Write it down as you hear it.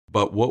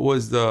But what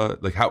was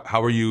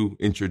how were you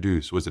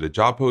introduced? Was it a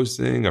job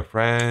posting, a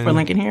friend? For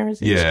Lincoln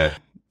Heritage? Yeah.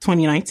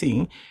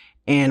 2019.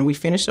 And we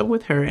finished up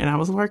with her, and I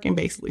was working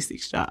basically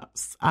 6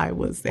 jobs. I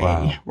was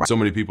wow. So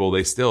many people,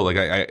 they still,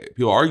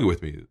 people argue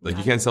with me. Like,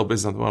 you can't sell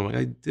business on the phone. I'm like,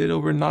 I did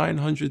over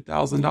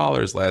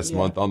 $900,000 last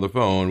month on the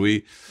phone.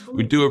 We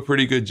do a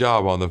pretty good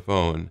job on the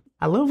phone.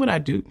 I love what I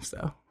do,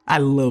 so I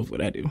love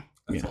what I do.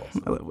 That's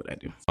awesome. I love what I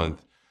do.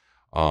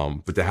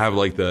 But to have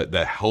like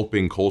the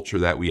helping culture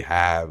that we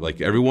have,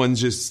 like everyone's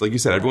just, like you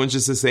said, everyone's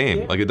just the same.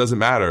 Yeah. Like, it doesn't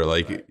matter.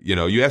 Like,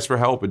 you ask for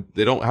help, but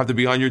they don't have to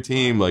be on your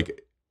team.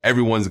 Like,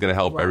 everyone's going to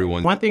help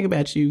everyone. One thing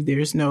about you,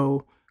 there's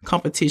no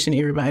competition.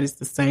 Everybody's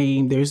the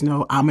same. There's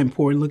no, I'm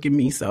important, look at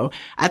me. So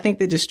I think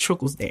that just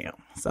trickles down.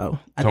 So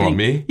I think,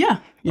 me? Yeah.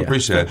 I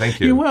appreciate it.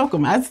 Thank you. You're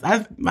welcome. I've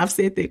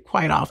said that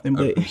quite often,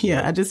 but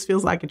it just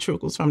feels like it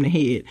trickles from the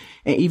head.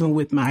 And even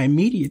with my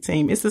immediate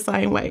team, it's the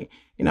same way.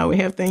 We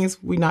have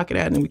things, we knock it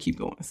out and then we keep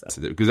going. So.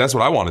 Because that's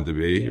what I wanted to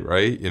be,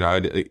 right?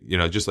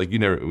 Just like we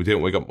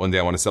didn't wake up one day,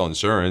 I want to sell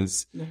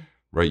insurance,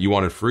 right? You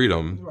wanted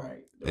freedom. Right.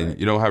 And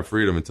you don't have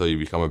freedom until you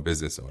become a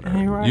business owner.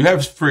 Right. You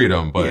have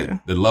freedom,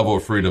 but the level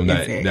of freedom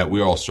that we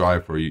all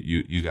strive for,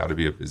 you got to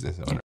be a business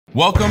owner.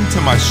 Welcome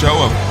to my show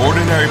of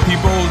ordinary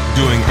people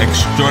doing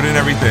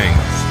extraordinary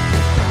things,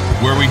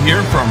 where we hear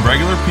from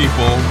regular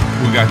people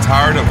who got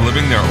tired of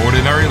living their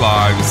ordinary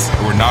lives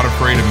and were not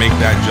afraid to make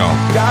that jump.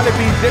 You got to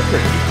be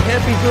different. You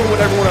can't be doing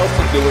what everyone else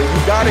is doing.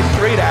 You got to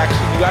create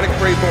action. You got to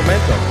create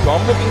momentum. So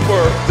I'm looking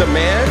for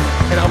demand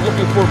and I'm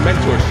looking for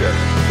mentorship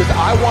because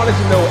I wanted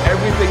to know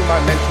everything my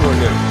mentor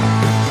knew.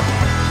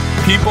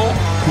 People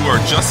who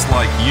are just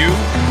like you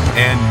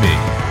and me.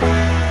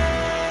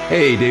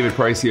 Hey, David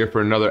Price here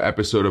for another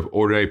episode of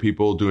Ordinary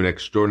People Doing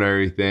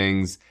Extraordinary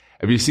Things.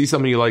 If you see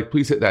something you like,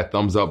 please hit that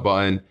thumbs up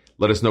button.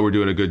 Let us know we're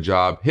doing a good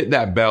job. Hit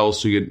that bell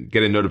so you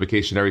get a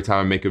notification every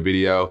time I make a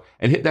video.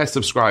 And hit that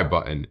subscribe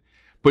button.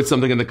 Put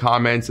something in the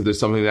comments if there's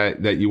something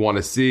that you want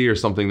to see or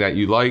something that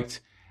you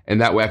liked. And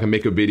that way I can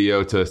make a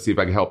video to see if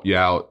I can help you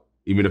out.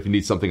 Even if you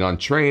need something on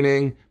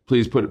training,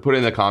 please put it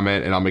in the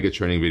comment and I'll make a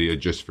training video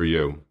just for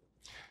you.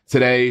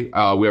 Today, we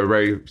have a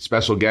very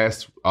special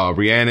guest,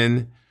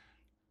 Rhiannon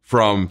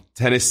from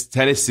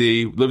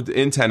Tennessee, lived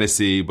in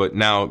Tennessee, but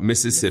now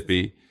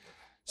Mississippi.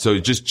 So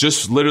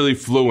just literally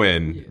flew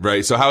in,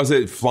 right? So how is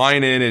it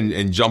flying in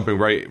and jumping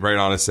right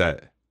on a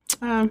set?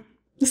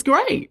 It's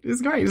great.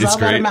 It's great. It's all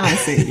about a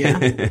mindset.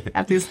 Yeah.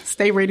 Have to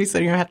stay ready so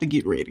you don't have to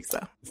get ready. So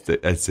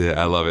that's it.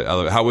 I love it.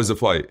 How was the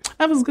flight?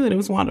 That was good. It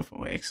was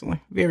wonderful, actually.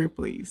 Very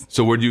pleased.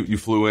 So where you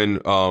flew in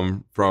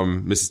from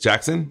Mrs.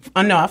 Jackson?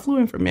 No, I flew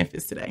in from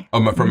Memphis today.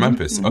 Oh, from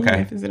Memphis. Okay.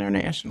 Memphis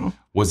International.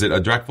 Was it a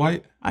direct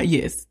flight?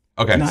 Yes.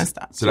 Okay.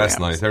 Nonstop. So that's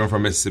nice. Everyone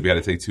from Mississippi had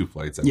to take 2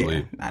 flights, I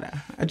believe.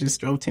 I just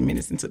drove 10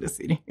 minutes into the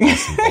city.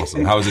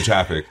 Awesome. How was the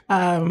traffic?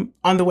 On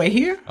the way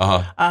here?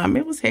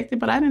 It was hectic,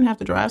 but I didn't have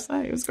to drive, so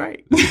it was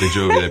great. They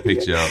drove you, they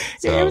picked you up.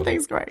 So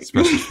everything's great.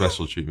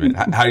 Special treatment.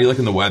 How do you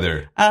liking the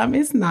weather?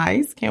 It's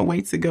nice. Can't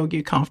wait to go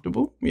get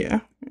comfortable.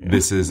 Yeah.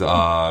 This is,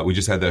 we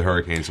just had the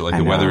hurricane, so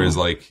the weather is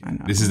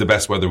this is the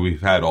best weather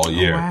we've had all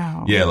year. Oh,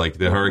 wow. Yeah,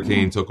 the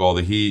hurricane took all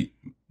the heat.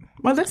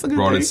 Well, that's a good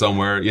brought thing. It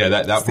somewhere. Yeah,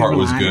 that part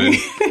was good.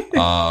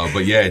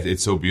 But yeah,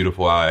 it's so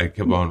beautiful. I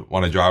kept on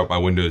want to drive my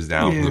windows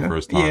down for the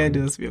first time. Yeah, it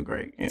does feel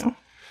great. Yeah.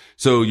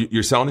 So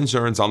you're selling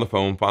insurance on the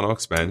phone, final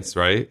expense,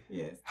 right?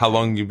 Yes. How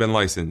long you been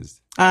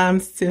licensed?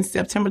 Since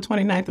September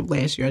 29th of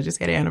last year. I just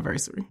had an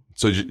anniversary.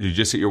 So you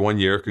just hit your 1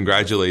 year.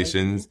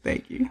 Congratulations.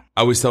 Thank you.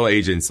 I always tell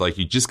agents,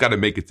 you just got to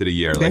make it to the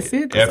year. That's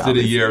it. After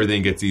the year,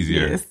 everything gets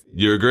easier. Yes.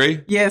 You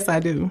agree? Yes,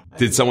 I do.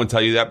 Did someone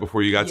tell you that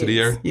before you got to the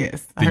year?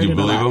 Yes. Did you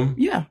believe them?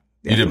 Yeah.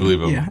 You did believe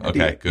them? Yeah,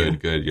 okay,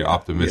 good. You're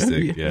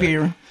optimistic. Yeah.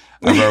 Very.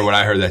 I remember when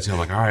I heard that, I'm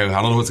like, all right,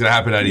 I don't know what's going to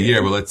happen at a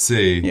year, but let's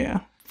see.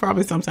 Yeah.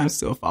 Probably sometimes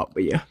still a fault,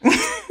 but yeah.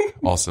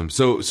 Awesome.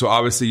 So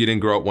obviously you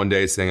didn't grow up one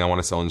day saying I want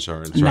to sell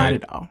insurance, right? Not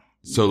at all.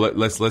 So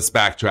let's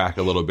backtrack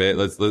a little bit.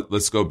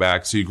 Let's go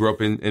back. So you grew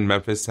up in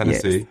Memphis,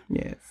 Tennessee?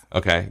 Yes.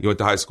 Okay. You went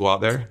to high school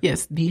out there?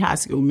 Yes, the high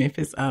school,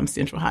 Memphis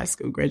Central High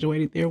School.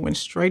 Graduated there, went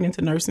straight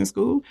into nursing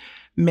school,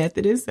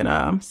 Methodist,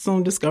 and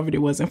soon discovered it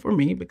wasn't for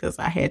me because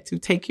I had to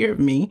take care of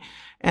me.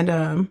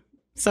 And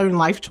certain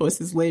life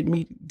choices led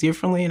me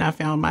differently, and I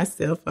found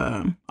myself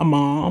a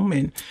mom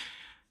and,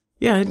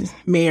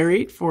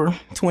 married for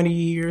 20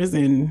 years,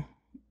 and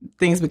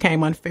things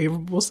became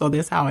unfavorable. So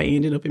that's how I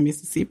ended up in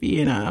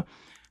Mississippi, and I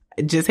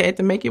just had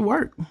to make it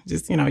work.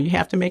 Just, you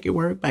have to make it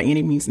work by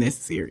any means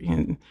necessary,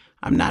 and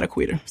I'm not a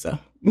quitter. So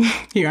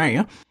here I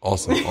am.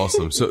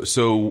 Awesome.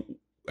 So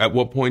at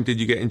what point did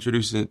you get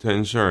introduced to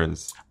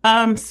insurance?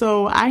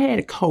 So I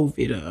had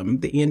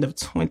COVID the end of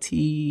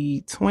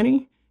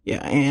 2020.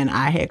 Yeah, and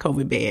I had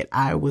COVID bad.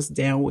 I was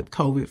down with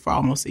COVID for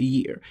almost a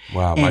year.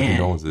 Wow, my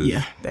condolences.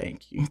 Yeah,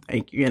 thank you.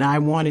 And I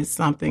wanted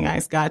something. I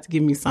asked God to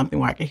give me something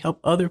where I could help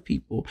other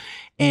people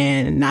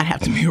and not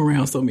have to be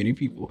around so many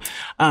people.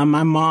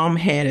 My mom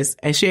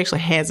she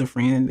actually has a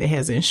friend that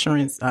has an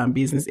insurance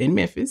business in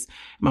Memphis.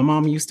 My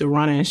mom used to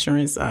run an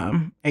insurance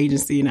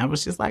agency, and I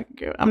was just like,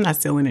 girl, I'm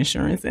not selling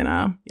insurance, and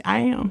I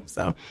am.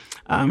 So,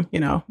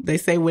 they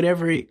say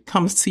whatever it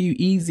comes to you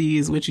easy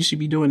is what you should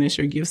be doing. It's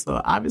your gift.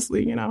 So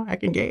obviously, I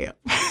can gab.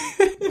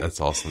 That's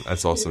awesome.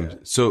 Yeah.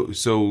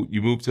 So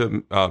you moved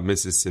to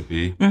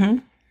Mississippi. Mm-hmm.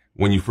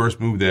 When you first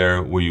moved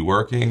there, were you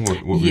working?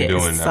 What were you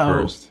doing at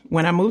first?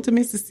 When I moved to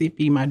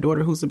Mississippi, my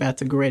daughter, who's about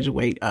to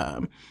graduate,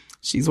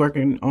 she's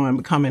working on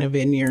becoming a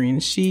veterinarian.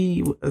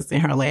 She was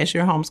in her last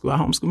year of homeschool. I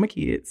homeschool my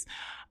kids.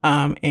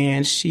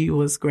 And she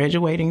was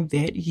graduating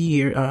that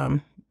year,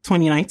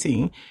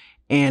 2019.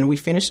 And we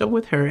finished up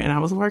with her, and I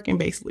was working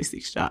basically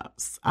 6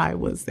 jobs. I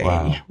was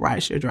a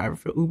rideshare driver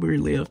for Uber,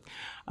 Lyft.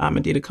 I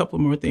did a couple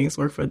more things,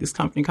 worked for this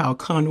company called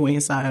Conway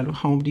inside of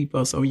Home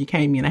Depot. So when you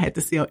came in, I had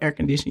to sell air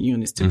conditioning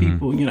units to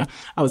people.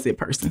 I was that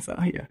person. So,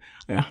 yeah.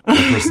 That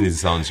person needs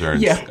to sell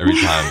insurance every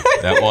time.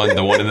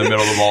 The one in the middle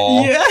of the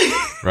mall. Yeah.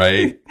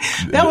 Right?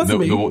 That was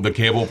me. The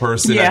cable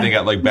person, I think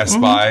at like Best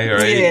Buy,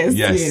 right?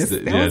 Yes.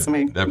 That was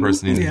me. That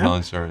person needs to sell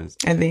insurance.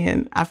 And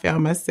then I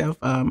found myself,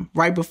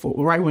 right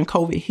when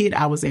COVID hit,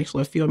 I was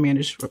actually a field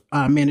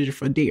manager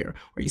for DARE,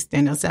 where you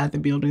stand outside the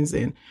buildings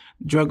and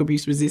drug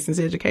abuse resistance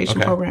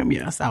education program.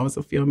 Yes, I was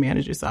a field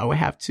manager. So I would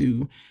have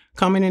to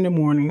come in the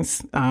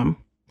mornings,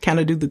 kind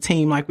of do the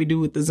team like we do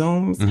with the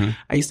Zooms. Mm-hmm.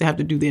 I used to have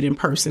to do that in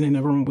person in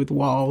a room with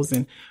walls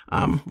and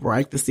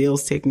write the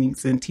sales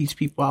techniques and teach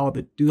people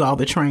do all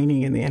the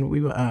training. And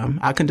then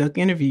I conduct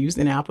interviews,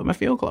 and I'll put my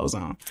field clothes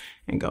on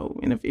and go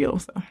in the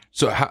field.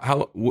 So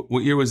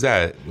what year was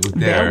that?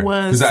 That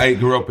was, because I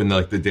grew up in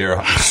the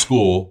DARE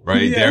school,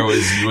 right? Yeah. DARE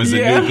was a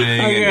new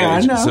thing.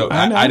 I know. So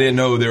I didn't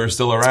know they were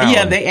still around.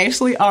 Yeah, they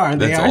actually are.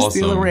 They are awesome.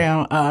 Still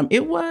around.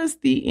 It was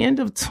the end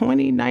of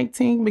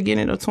 2019,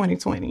 beginning of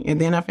 2020.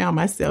 And then I found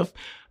myself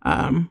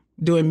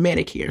doing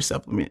Medicare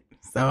supplement.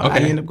 So I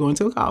ended up going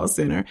to a call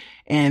center,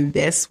 and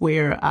that's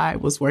where I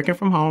was working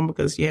from home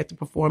because you had to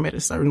perform at a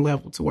certain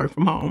level to work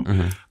from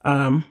home.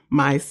 Mm-hmm.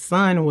 My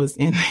son was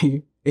in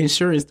the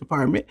insurance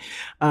department,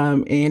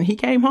 and he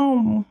came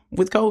home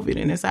with COVID,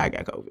 and that's how I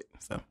got COVID.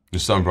 So your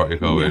son brought you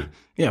COVID?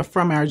 Yeah,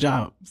 from our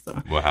job.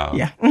 So wow.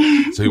 Yeah.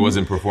 So he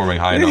wasn't performing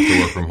high enough to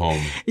work from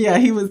home. Yeah,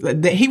 he was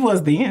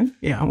then.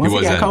 Yeah, once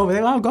he got COVID, they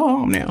all go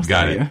home now.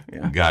 Got it.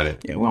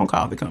 Yeah, we won't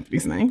call the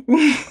company's name.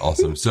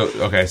 Awesome. So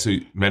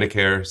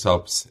Medicare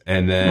subs,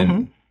 and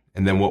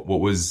then what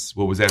was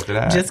after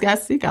that? Just got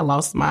sick. I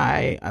lost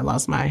my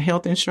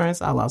health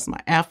insurance. I lost my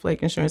Affleck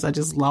insurance. I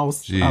just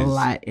lost a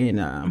lot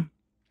in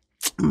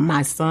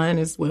my son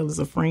as well as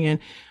a friend.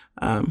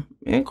 And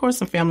of course,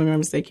 some family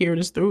members, they carried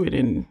us through it.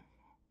 And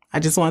I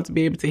just wanted to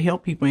be able to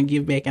help people and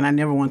give back. And I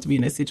never want to be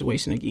in that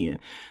situation again.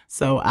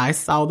 So I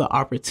saw the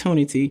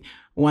opportunity.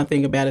 One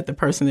thing about it, the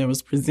person that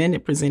was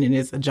presented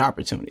as a job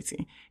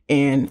opportunity.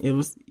 And it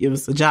was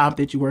a job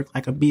that you work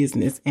like a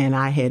business. And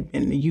I had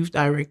been the youth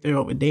director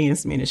of a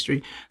dance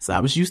ministry. So I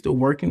was used to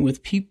working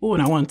with people,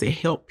 and I wanted to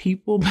help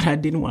people, but I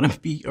didn't want to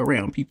be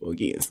around people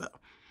again. So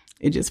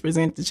it just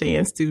presented the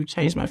chance to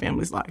change my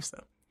family's life.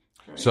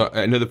 So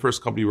I know the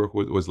first company you worked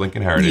with was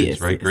Lincoln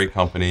Heritage, right? Yes. Great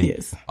company.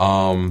 Yes.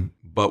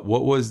 But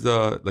what was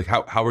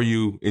how were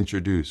you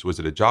introduced? Was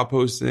it a job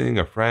posting,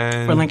 a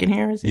friend? For Lincoln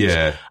Heritage?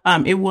 Yeah.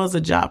 It was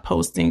a job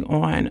posting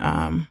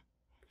on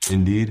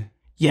Indeed?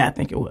 Yeah, I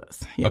think it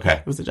was. Yeah, okay.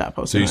 It was a job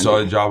posting. So you saw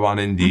a job on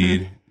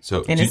Indeed.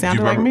 Mm-hmm. And it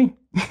sounded like me.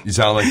 You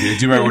sound like you.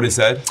 Do you remember what it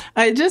said?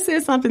 It just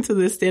said something to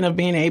the extent of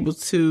being able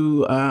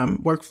to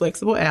work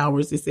flexible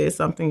hours. It said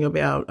something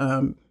about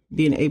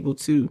being able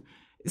to,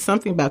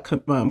 something about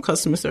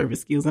customer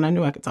service skills. And I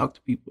knew I could talk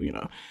to people,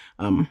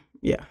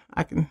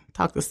 I can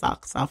talk the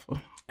socks off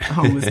of a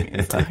homeless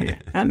man. So, yeah,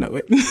 I know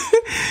it.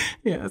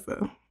 Yeah,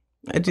 so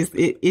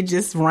it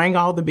just rang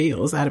all the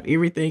bells out of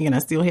everything. And I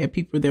still had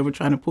people that were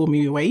trying to pull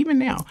me away, even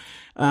now.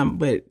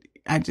 But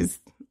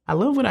I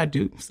love what I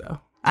do. So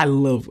I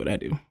love what I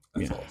do.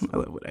 That's awesome. I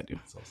love what I do.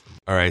 That's awesome.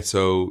 All right.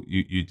 So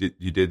you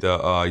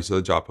saw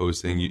the job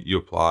posting, you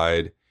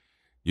applied.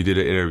 You did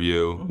an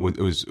interview.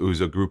 Mm-hmm. It was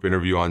a group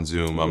interview on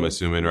Zoom, I'm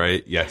assuming,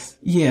 right? Yes.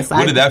 Yes.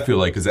 What did that feel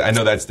like? Because I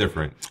know that's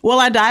different. Well,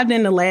 I dived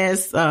in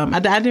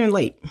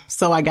late.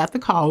 So I got the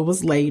call. It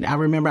was late. I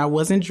remember I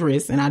wasn't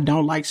dressed, and I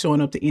don't like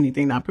showing up to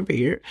anything not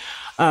prepared.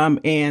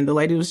 And the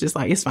lady was just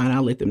like, it's fine.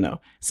 I'll let them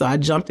know. So I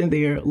jumped in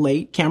there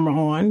late, camera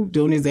on,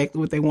 doing exactly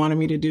what they wanted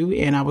me to do.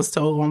 And I was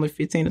told only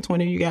 15 to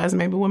 20 of you guys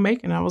maybe will make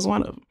it. And I was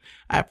one of them.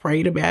 I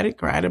prayed about it,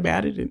 cried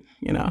about it,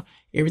 and,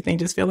 everything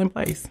just fell in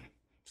place.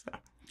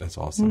 That's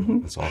awesome. Mm-hmm.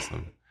 That's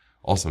awesome.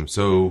 Awesome.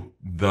 So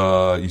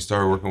you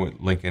started working with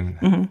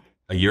Lincoln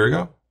a year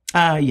ago?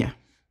 Yeah.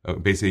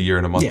 Basically a year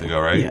and a month ago,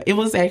 right? Yeah. It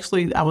was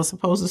actually, I was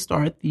supposed to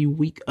start the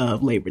week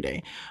of Labor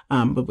Day.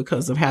 But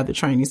because of how the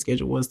training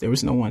schedule was, there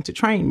was no one to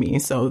train me.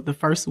 And so the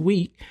first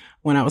week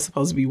when I was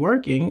supposed to be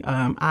working,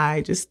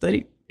 I just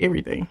studied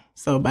everything.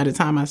 So by the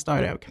time I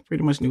started, I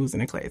pretty much knew it was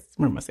in the class.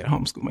 Remember, I said I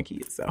homeschool my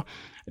kids. So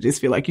I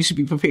just feel like you should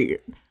be prepared.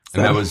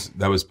 So, and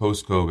that was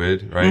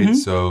post-COVID, right? Mm-hmm.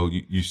 So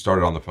you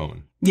started on the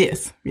phone.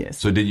 Yes.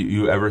 So did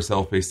you ever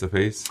sell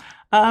face-to-face?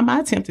 I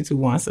attempted to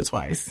once or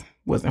twice.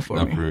 Wasn't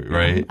for me.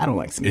 Right? I don't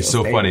like smells. It's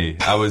so funny.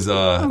 I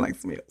don't like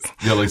smells.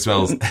 You don't like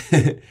smells?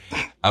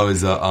 I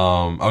was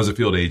a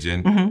field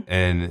agent, mm-hmm.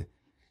 and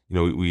you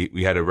know,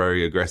 we had a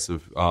very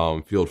aggressive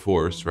field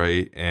force,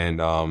 right?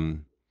 And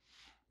I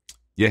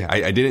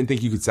didn't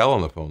think you could sell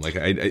on the phone. Like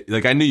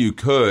I knew you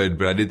could,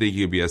 but I didn't think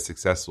you could be as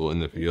successful in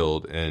the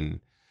field.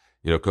 And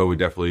you know, COVID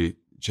definitely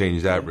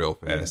changed that real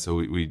fast. Yeah. So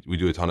we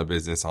do a ton of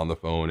business on the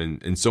phone,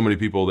 and so many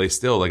people, they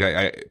still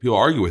people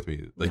argue with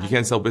me, like, you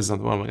can't sell business on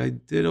the phone. I'm like, I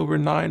did over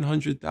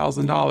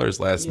 $900,000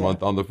 last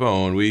month on the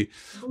phone. We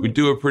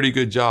do a pretty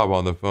good job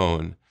on the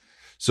phone.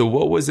 So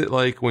what was it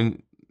like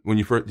when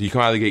you first, did you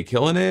come out of the gate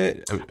killing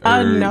it?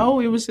 No,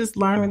 it was just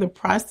learning the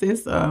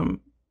process. I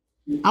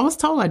was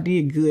told I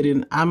did good,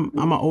 and I'm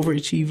an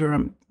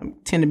overachiever. I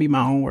tend to be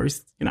my own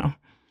worst,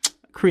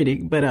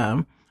 critic. But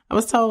I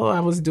was told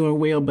I was doing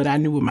well, but I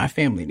knew what my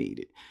family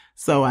needed.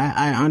 So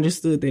I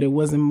understood that it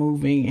wasn't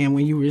moving. And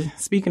when you were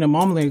speaking a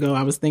moment ago,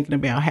 I was thinking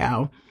about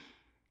how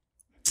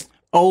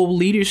old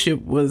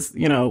leadership was,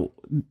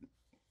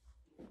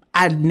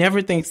 I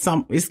never think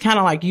it's kind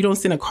of like you don't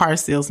send a car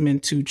salesman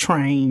to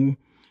train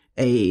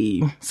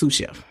a sous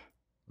chef.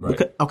 Right.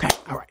 Because, okay.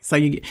 All right. So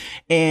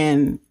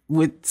and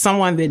with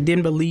someone that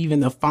didn't believe in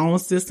the phone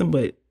system,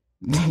 but,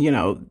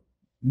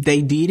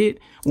 they did it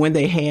when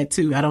they had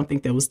to, I don't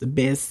think that was the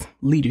best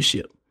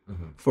leadership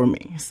for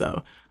me.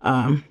 So,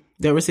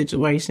 there were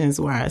situations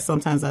where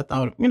sometimes I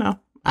thought,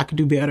 I could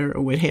do better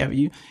or what have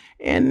you.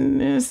 And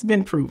it's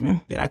been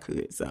proven that I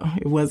could. So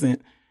it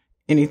wasn't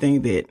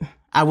anything that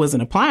I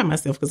wasn't applying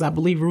myself, because I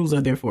believe rules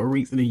are there for a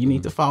reason and you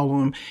need to follow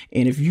them.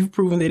 And if you've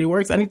proven that it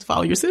works, I need to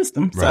follow your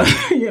system. Right.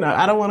 So,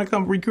 I don't want to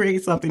come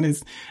recreate something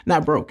that's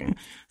not broken.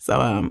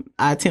 So,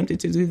 I attempted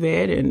to do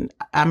that, and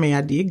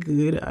I did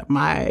good.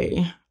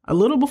 A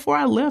little before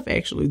I left,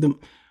 actually,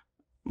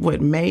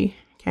 May.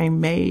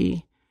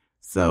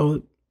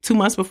 So 2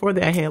 months before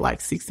that, I had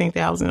like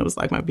 16,000. It was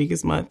like my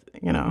biggest month,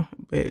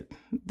 but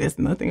that's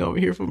nothing over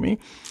here for me.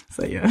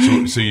 So,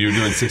 yeah. So you're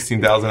doing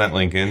 16,000 at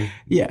Lincoln.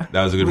 Yeah.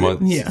 That was a good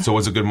month. Yeah. So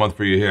what's a good month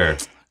for you here?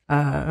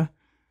 Right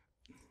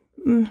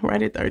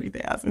at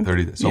 30,000.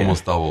 30. So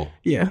almost double.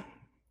 Yeah.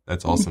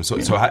 That's awesome.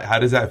 So how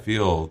does that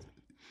feel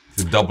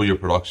to double your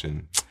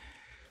production?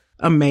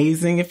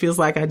 Amazing. It feels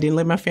like I didn't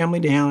let my family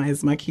down,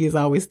 as my kids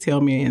always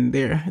tell me, and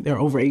they're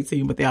over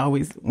 18, but they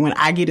always, when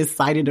I get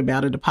excited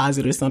about a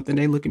deposit or something,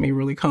 they look at me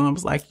really calm.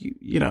 It's like,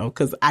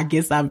 because I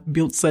guess I've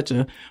built such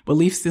a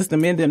belief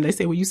system in them. They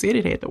say, well, you said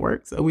it had to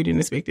work, so we didn't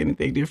expect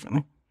anything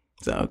differently.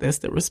 So that's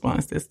the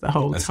response. That's the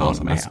whole tone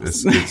awesome. of my house.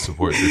 It's a good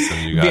support system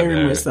you got Very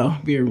there. much so.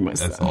 Very much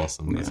That's so.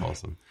 awesome. That's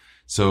awesome.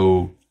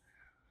 So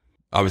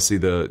obviously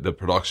the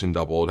production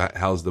doubled.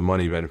 How's the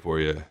money been for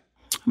you?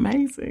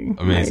 Amazing.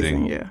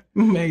 Yeah.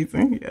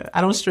 Amazing. Yeah.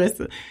 I don't stress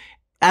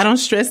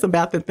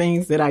about the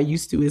things that I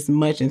used to as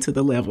much into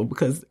the level,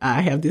 because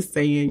I have this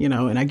saying,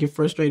 and I get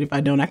frustrated if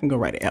I don't. I can go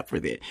write an app for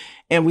that.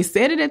 And we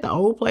said it at the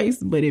old place,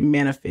 but it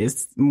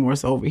manifests more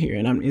so over here.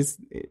 And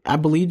I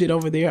believed it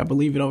over there. I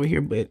believe it over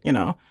here, but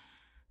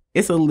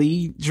it's a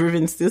lead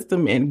driven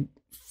system, and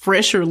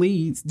fresher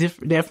leads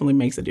definitely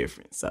makes a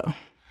difference. So,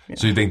 yeah.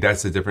 So you think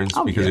that's the difference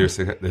because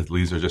the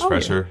leads are just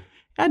fresher? Yeah.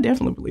 I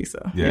definitely believe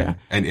so. Yeah.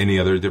 And any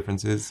other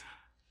differences?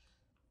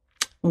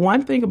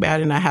 One thing about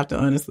it, and I have to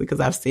honestly,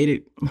 because I've said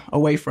it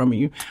away from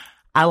you,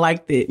 I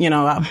like that,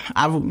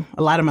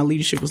 a lot of my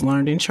leadership was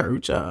learned in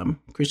church,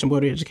 Christian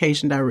Board of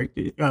Education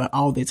director,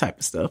 all that type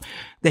of stuff.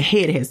 The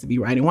head has to be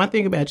right. And one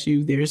thing about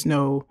you, there's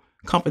no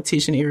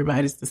competition.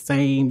 Everybody's the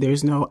same.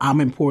 There's no, I'm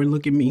important,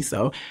 look at me.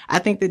 So I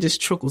think that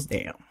just trickles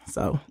down.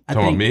 So I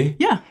think, me?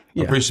 Yeah.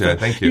 I appreciate it.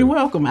 Thank you. You're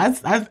welcome. I've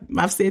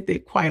said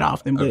that quite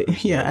often, but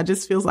it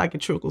just feels like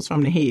it trickles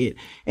from the head.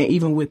 And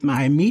even with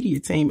my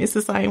immediate team, it's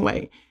the same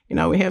way.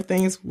 We have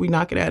things, we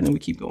knock it out, and then we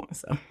keep going.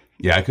 So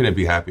yeah, I couldn't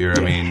be happier.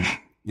 Yeah. I mean,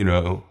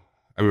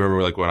 I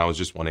remember like when I was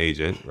just one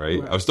agent,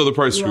 right? I was still the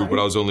price group, but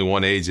I was only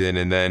one agent.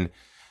 And then,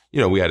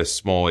 we had a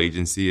small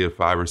agency of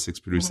 5 or 6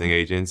 producing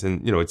agents.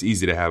 And, it's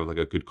easy to have like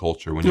a good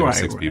culture when you have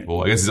 6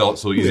 people. I guess it's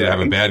also easy to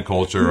have a bad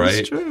culture, right?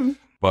 That's true.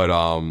 But,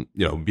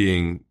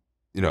 being,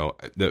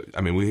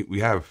 we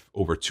have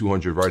over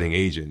 200 writing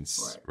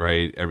agents,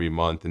 right? Every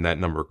month. And that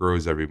number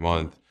grows every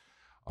month.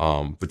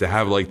 But to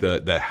have like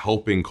the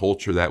helping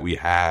culture that we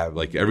have,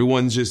 like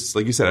everyone's just,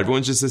 like you said,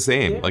 everyone's just the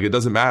same. Yeah. Like it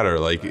doesn't matter.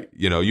 Like,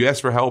 you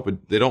ask for help,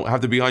 but they don't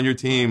have to be on your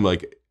team.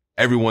 Like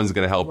everyone's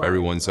going to help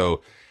everyone.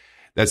 So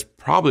that's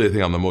probably the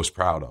thing I'm the most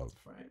proud of,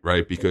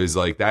 right? Because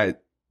like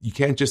that, you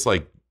can't just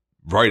like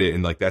write it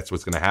and like that's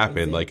what's going to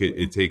happen. Exactly. Like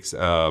it takes,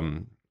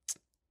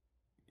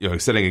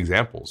 setting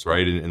examples,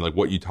 right? And like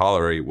what you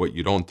tolerate, what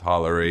you don't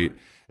tolerate,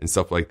 and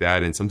stuff like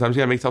that. And sometimes you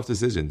gotta make tough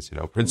decisions,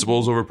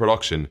 principles over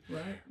production,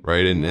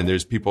 right? And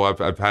there's people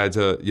I've had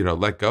to,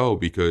 let go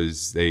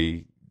because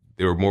they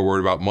were more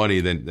worried about money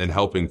than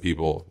helping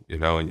people,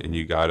 and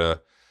you gotta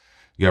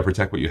you got to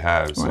protect what you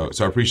have. So, Right.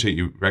 so I appreciate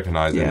you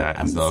recognizing that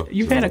and stuff.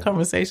 You've So- had a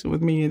conversation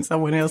with me and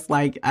someone else.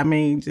 Like, I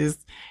mean,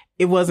 just,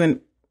 it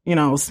wasn't, you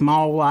know,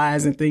 small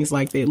wise and things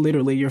like that.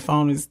 Literally, your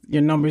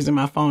number's in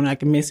my phone. I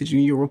can message you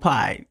and you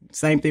reply.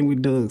 Same thing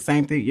with Doug.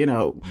 Same thing, you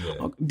know,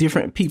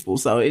 different people.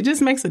 So it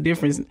just makes a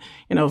difference,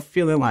 you know,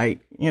 feeling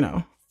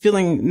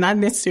not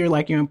necessarily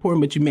like you're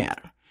important, but you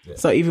matter. Yeah.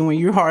 So even when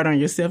you're hard on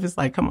yourself, it's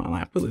like, come on,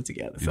 like, pull it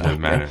together. You do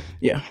matter.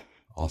 Yeah.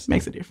 Awesome.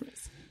 Makes a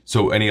difference.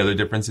 So any other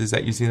differences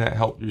that you've seen that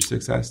helped your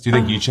success? Do you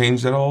think you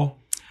changed at all?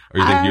 Or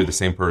you think you're the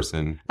same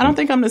person? I don't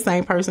think I'm the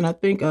same person. I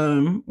think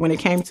when it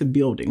came to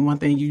building, one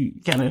thing you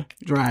kind of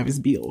drive is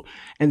build.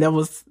 And that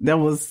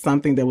was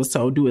something that was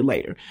told, do it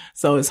later.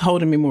 So it's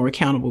holding me more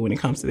accountable when it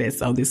comes to that.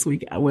 So this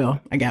week, I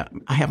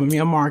have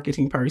a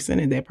marketing person,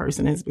 and that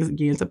person has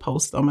begun to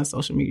post on my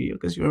social media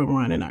because you're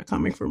running, not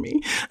coming for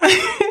me.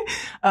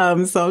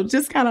 So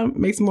just kind of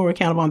makes me more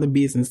accountable on the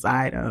business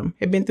side.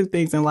 Have been through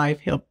things in life,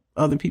 help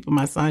other people.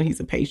 My son,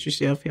 he's a pastry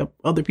chef, help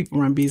other people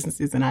run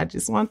businesses, and I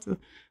just want to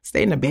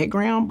stay in the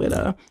background, but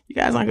you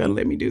guys aren't going to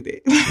let me do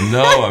that.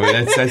 No, I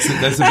mean, that's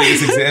the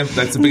biggest example.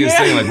 That's the biggest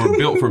thing. Like, we're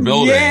built for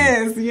building.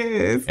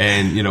 Yes.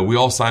 And, you know, we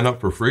all sign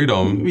up for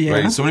freedom,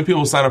 right? So many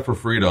people sign up for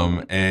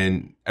freedom,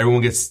 and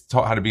everyone gets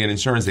taught how to be an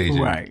insurance agent.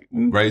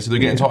 Right. So they're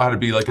getting taught how to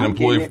be like an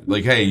employee.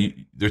 Like,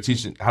 hey, they're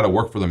teaching how to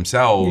work for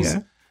themselves.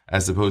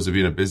 As opposed to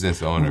being a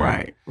business owner.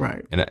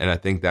 Right. And I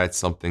think that's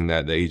something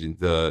that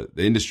the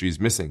industry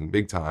is missing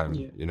big time.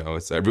 Yeah. You know,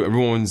 it's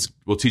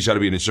will teach you how to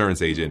be an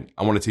insurance agent.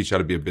 I want to teach you how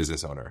to be a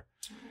business owner.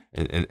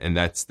 And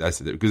that's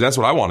because that's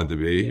what I wanted to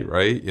be,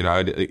 right? You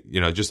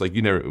know, just like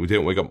we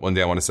didn't wake up one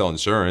day, I want to sell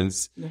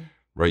insurance,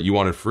 right? You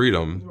wanted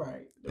freedom. Right.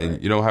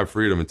 And you don't have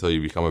freedom until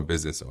you become a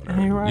business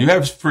owner. Right. You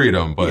have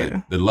freedom,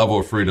 but the level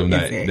of freedom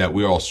that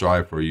we all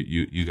strive for,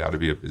 you got to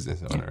be a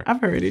business owner. I've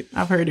heard it.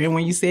 And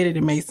when you said it,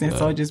 it made sense.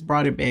 So I just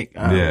brought it back.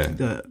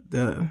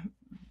 The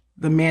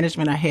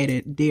management I had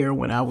at Dare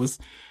when I was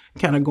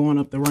kind of going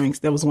up the ranks,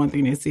 that was one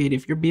thing they said,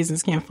 if your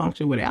business can't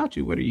function without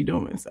you, what are you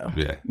doing? So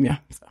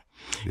So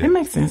it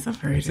makes sense. I've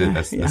heard it.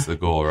 That's the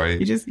goal, right?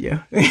 You just,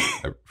 I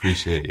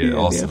appreciate it.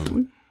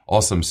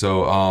 Awesome.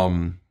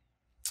 So,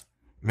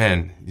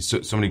 man,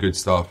 so many good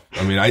stuff.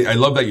 I mean, I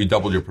love that you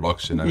doubled your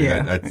production. I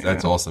mean,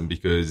 that's awesome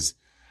because,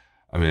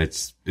 I mean,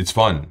 it's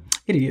fun.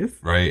 It is.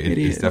 Right?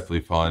 It's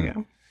definitely fun. Yeah.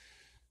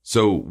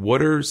 So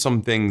what are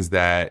some things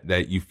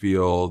that you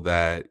feel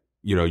that,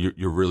 you know,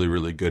 you're really,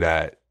 really good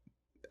at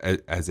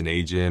as an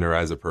agent or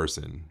as a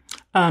person?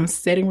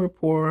 Setting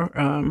rapport,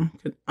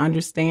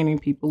 understanding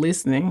people,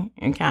 listening,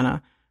 and kind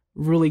of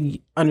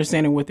really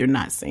understanding what they're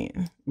not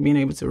saying, being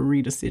able to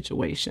read a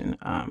situation,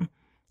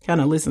 kind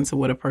of listen to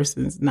what a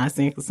person's not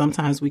saying, because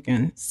sometimes we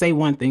can say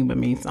one thing but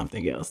mean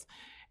something else.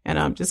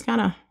 And just kind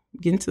of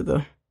getting to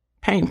the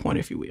pain point,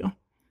 if you will.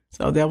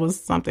 So that was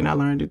something I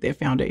learned at that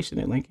foundation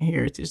at Lincoln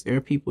Heritage. There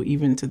are people,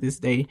 even to this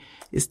day,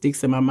 it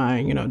sticks in my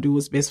mind, you know, do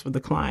what's best for the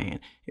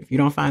client. If you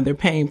don't find their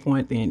pain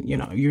point, then, you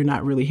know, you're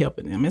not really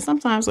helping them. And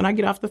sometimes when I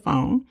get off the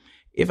phone,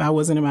 if I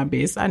wasn't at my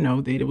best, I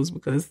know that it was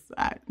because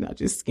I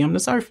just skimmed the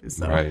surface.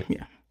 So, right.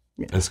 Yeah.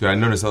 That's good. I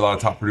noticed a lot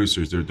of top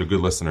producers, they're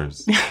good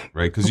listeners,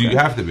 right? Because you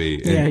have to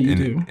be. You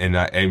do. And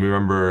I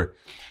remember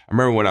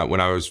when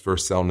I was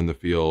first selling in the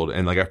field,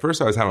 and like at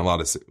first I was having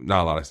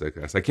not a lot of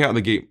success. I came out of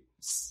the gate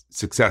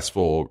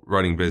successful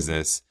running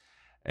business,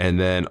 and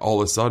then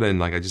all of a sudden,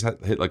 like I just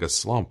hit like a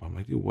slump. I'm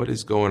like, dude, what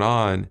is going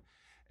on?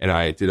 And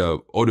I did a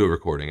audio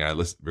recording. I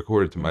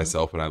recorded to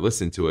myself, and I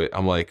listened to it.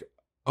 I'm like,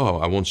 oh,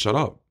 I won't shut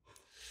up.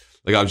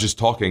 Like I was just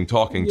talking.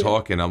 I'm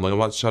like, I'm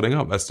not shutting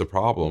up. That's the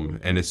problem.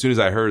 And as soon as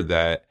I heard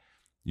that,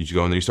 you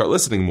go in there, you start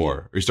listening more,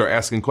 or you start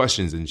asking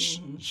questions and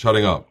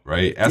shutting up,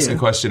 right? Ask a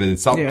question and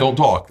stop. Don't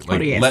talk.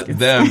 Like let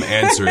them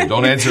answer it.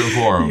 Don't answer it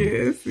for them.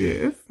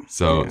 Yes.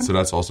 So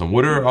that's awesome.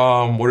 What's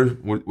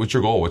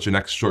your goal? What's your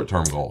next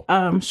short-term goal?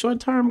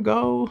 Short-term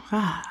goal.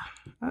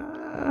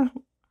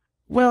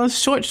 Well,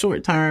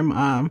 short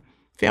term.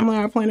 Family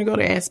are planning to go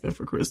to Aspen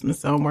for Christmas,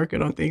 so I'm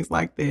working on things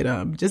like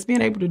that. Just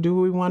being able to do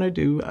what we want to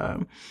do.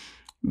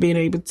 Being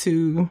able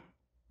to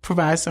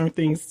provide certain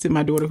things to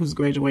my daughter who's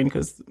graduating,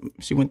 because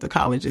she went to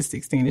college at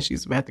 16 and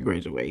she's about to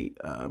graduate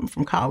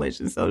from college.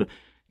 And so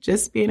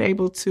just being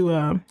able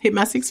to hit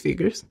my 6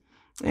 figures,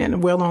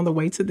 and well on the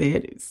way to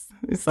that.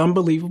 It's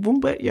unbelievable,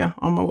 but yeah,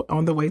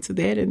 on the way to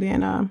that. And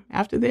then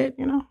after that,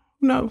 you know,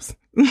 who knows?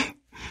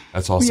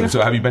 That's awesome. Yeah.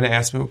 So have you been to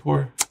Aspen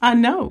before?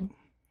 No.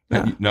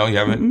 No, you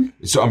haven't?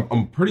 Mm-hmm. So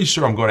I'm pretty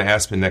sure I'm going to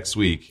Aspen next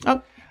week.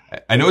 Oh.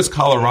 I know it's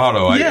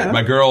Colorado.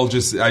 My girl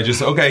here's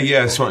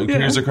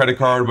a credit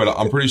card, but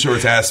I'm pretty sure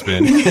it's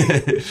Aspen.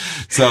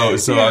 So I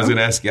was going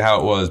to ask you how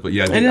it was, but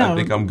yeah, I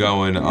think I'm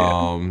going.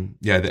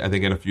 I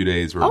think in a few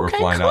days we're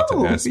flying out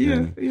to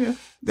Aspen. Yeah.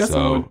 That's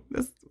a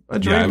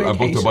dream vacation. I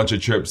booked a bunch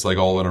of trips like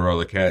all in a row,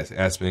 like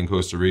Aspen,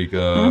 Costa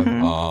Rica,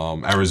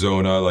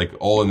 Arizona, like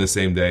all in the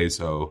same day.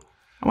 So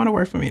I want to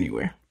work from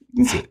anywhere.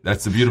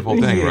 That's the beautiful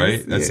thing, Yes,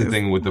 right? That's the yes.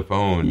 thing with the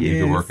phone. You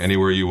can Yes. work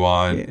anywhere you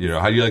want. Yes. You know,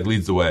 how do you like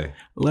leads the way?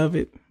 Love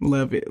it.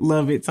 Love it.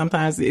 Love it.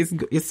 Sometimes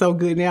it's so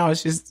good now.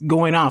 It's just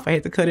going off. I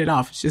had to cut it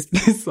off. It's just,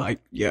 it's like,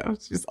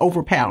 it's just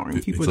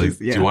overpowering. People It's like, just,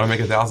 do you want to make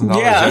 $1,000?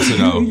 Yeah. Yes or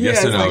no? Yeah,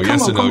 Yes or it's no? like,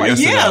 Yes or come no? on. Yes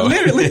or Yeah, no?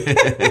 literally.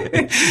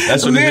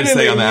 That's what they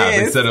say on the app.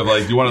 Yes. Instead of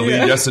like, do you want to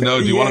lead? Yes or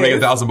no? Do you want to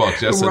make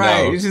 $1,000? Yes or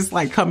right. no? It's just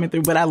like coming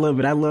through, but I love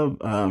it. I love,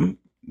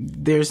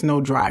 there's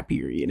no dry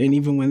period. And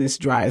even when it's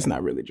dry, it's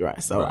not really dry.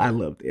 So I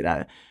loved it.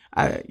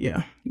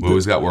 Yeah. We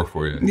always got work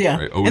for you. Yeah.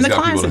 Right? Always And the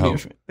got clients people to are help.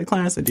 different. The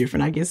clients are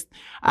different. I guess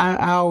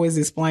I always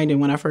explained it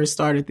when I first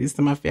started this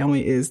to my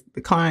family is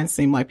the clients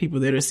seem like people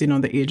that are sitting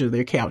on the edge of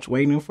their couch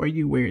waiting for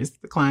you, whereas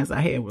the clients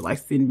I had were like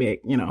sitting back,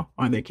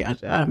 on their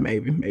couch.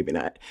 Maybe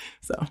not.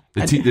 So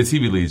The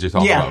TV leads you're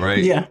talking about,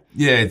 right? Yeah.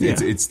 Yeah.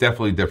 It's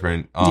definitely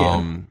different.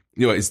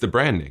 It's the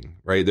branding,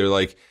 right?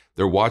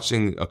 They're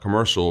watching a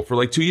commercial for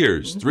like 2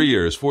 years, 3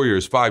 years, 4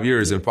 years, 5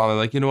 years, and finally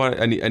like, you know what?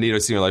 I need a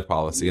senior life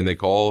policy. And they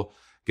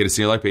get a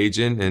senior life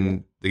agent,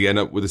 and they end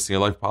up with a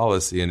senior life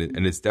policy.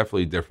 And it's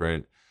definitely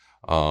different.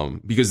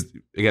 Because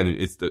again,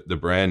 it's the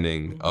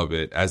branding of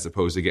it as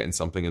opposed to getting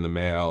something in the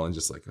mail and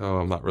just like, oh,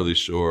 I'm not really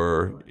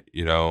sure,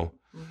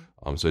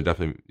 so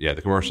definitely,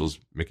 the commercials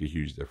make a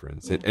huge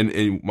difference.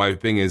 And my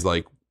thing is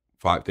like,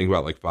 think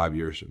about like 5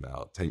 years from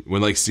now,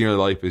 when like senior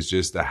life is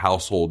just a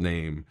household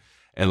name.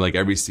 And like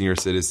every senior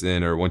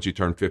citizen, or once you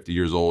turn 50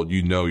 years old,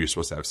 you're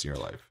supposed to have senior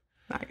life.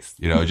 Nice.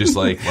 Just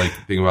like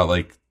think about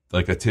like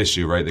a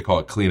tissue, right? They call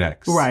it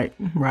Kleenex. Right.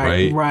 You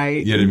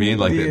know what I mean?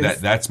 Like Yes.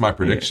 that's my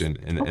prediction.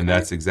 Yes. And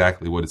that's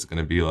exactly what it's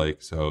going to be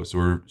like. So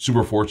we're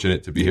super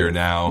fortunate to be here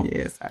now.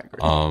 Yes, I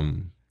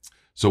agree.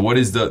 So what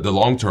is the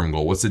long-term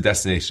goal? What's the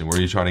destination? Where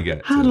are you trying to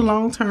get to? The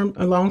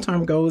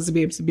long-term goal is to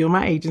be able to build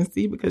my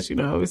agency because,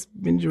 it's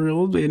been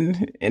drilled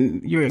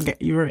and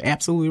you're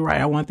absolutely right.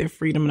 I want that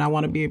freedom and I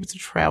want to be able to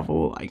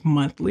travel like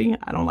monthly.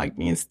 I don't like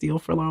being still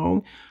for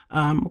long.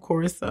 Of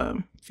course,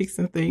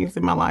 fixing things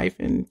in my life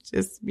and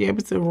just be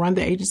able to run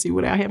the agency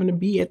without having to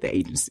be at the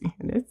agency.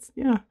 And that's,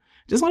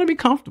 just want to be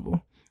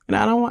comfortable. And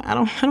I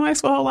don't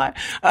ask for a whole lot.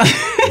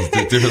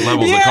 Different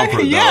levels of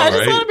comfort, though, I just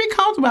right? want to be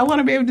comfortable. I want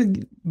to be able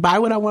to buy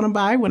what I want to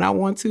buy when I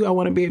want to. I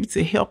want to be able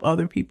to help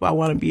other people. I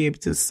want to be able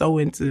to sow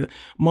into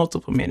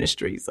multiple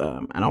ministries.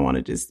 I don't want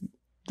to just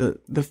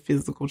the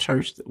physical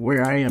church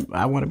where I am.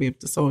 I want to be able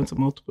to sow into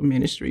multiple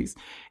ministries,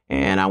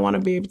 and I want to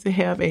be able to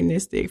have a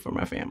nest egg for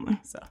my family.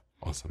 So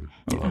awesome.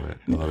 I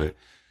love it.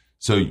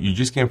 So you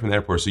just came from the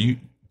airport. So do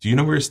you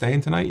know where you're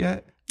staying tonight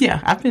yet? Yeah,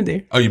 I've been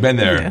there. Oh, you've been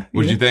there. Yeah,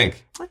 What did you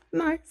think?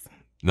 Nice.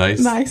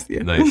 Nice.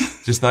 Yeah.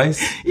 Nice. Just nice?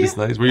 Yeah. Just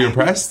nice. Were you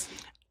impressed?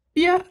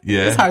 Yeah.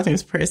 Yeah. It's hard to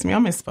express me.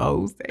 I'm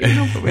exposed.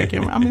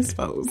 I'm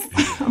exposed.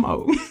 I'm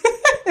old.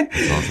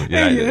 That's awesome.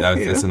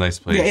 That's a nice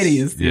place. Yeah, it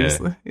is. Yeah.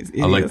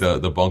 Seriously. I like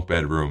the bunk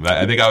bed room.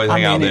 I think I would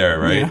hang out there,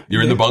 right? Yeah.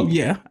 You're in the bunk?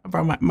 Yeah. I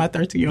brought my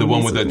 13-year-old. The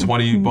one with the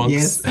 20 bunks?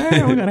 Yes, sir.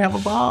 We're going to have a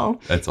ball.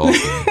 That's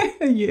awesome.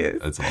 Yes.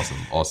 That's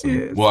awesome.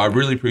 Yes. Well, I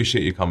really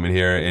appreciate you coming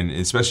here, and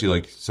especially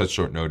like such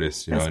short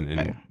notice,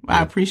 and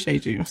I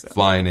appreciate you. So.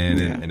 Flying in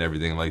and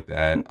everything like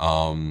that.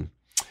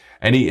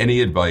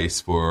 Any advice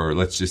for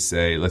let's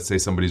say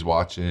somebody's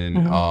watching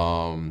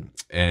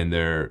and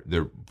they're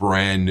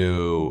brand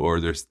new or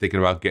they're thinking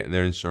about getting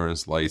their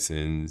insurance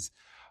license.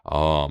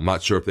 I'm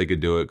not sure if they could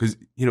do it because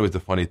what the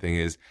funny thing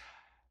is,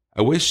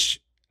 I wish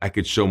I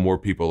could show more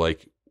people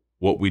like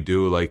what we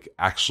do, like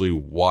actually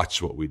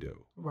watch what we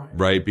do,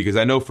 right? Because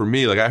I know for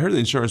me, like I heard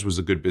insurance was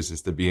a good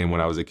business to be in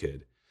when I was a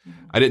kid.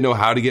 I didn't know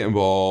how to get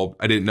involved.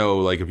 I didn't know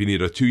like if you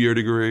need a 2-year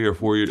degree or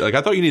 4-year. Like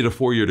I thought you needed a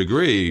 4-year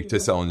degree to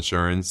sell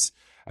insurance.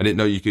 I didn't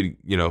know you could,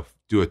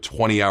 do a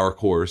 20-hour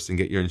course and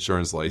get your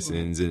insurance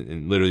license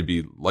and literally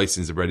be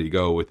licensed and ready to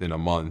go within a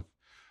month.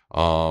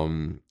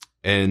 And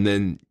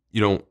then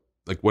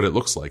like what it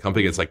looks like. I'm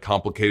thinking it's like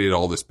complicated,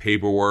 all this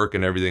paperwork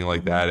and everything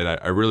like that. And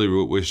I really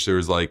wish there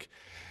was like,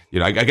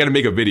 I got to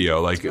make a video,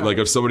 like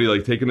of somebody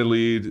like taking the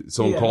lead,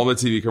 someone calling the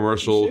TV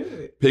commercial,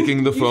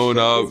 picking the phone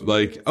up,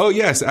 like, oh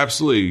yes,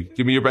 absolutely.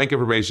 Give me your bank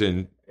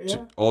information.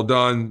 All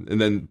done.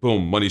 And then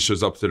boom, money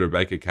shows up to their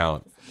bank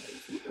account.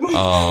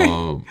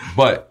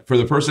 But for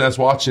the person that's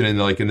watching and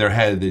like in their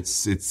head,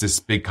 it's this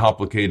big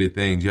complicated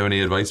thing. Do you have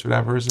any advice for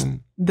that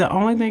person? The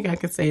only thing I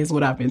could say is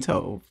what I've been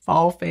told.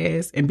 Fall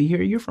fast and be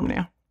here a year from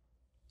now.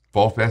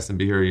 Fall fast and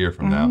be here a year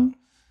from now.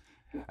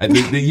 And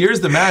the year's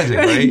the magic,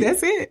 right?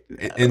 That's it.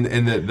 And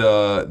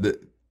the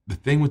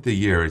thing with the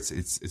year,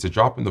 it's a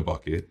drop in the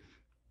bucket.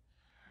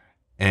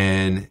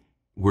 And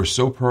we're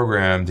so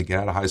programmed to get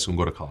out of high school and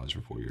go to college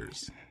for 4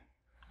 years.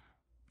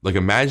 Like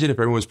imagine if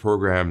everyone was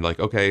programmed like,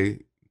 okay,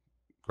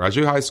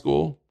 graduate high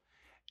school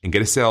and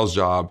get a sales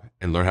job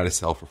and learn how to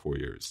sell for 4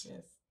 years. Yes.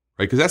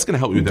 Right? Because that's going to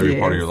help you with every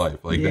part of your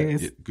life. Like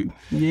yes.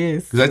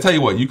 Yes. Because I tell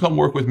you what, you come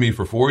work with me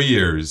for 4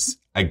 years,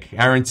 I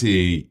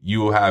guarantee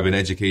you will have an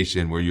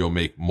education where you'll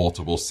make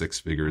multiple 6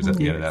 figures at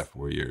the end of that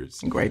 4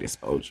 years. Great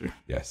exposure.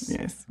 Yes.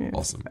 Yes.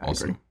 Awesome. I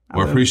agree.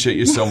 Well, I appreciate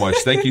you so much.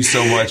 Thank you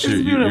so much.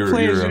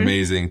 You're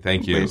amazing.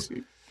 Thank you.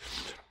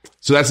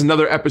 So that's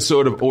another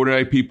episode of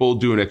Ordinary People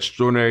Doing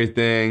Extraordinary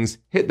Things.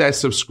 Hit that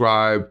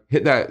subscribe,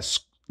 hit that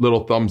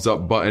little thumbs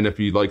up button if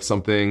you like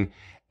something,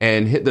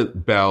 and hit the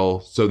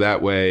bell so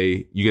that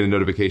way you get a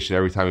notification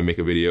every time we make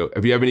a video.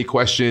 If you have any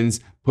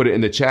questions, put it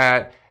in the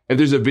chat. If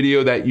there's a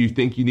video that you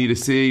think you need to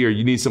see or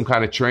you need some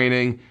kind of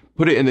training,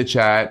 put it in the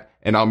chat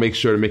and I'll make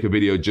sure to make a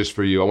video just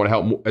for you. I want to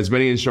help as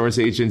many insurance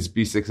agents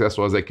be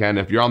successful as I can.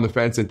 If you're on the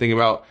fence and thinking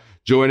about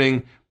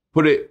joining,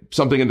 put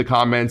something in the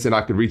comments and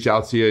I could reach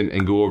out to you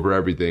and go over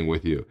everything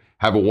with you.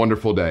 Have a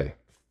wonderful day.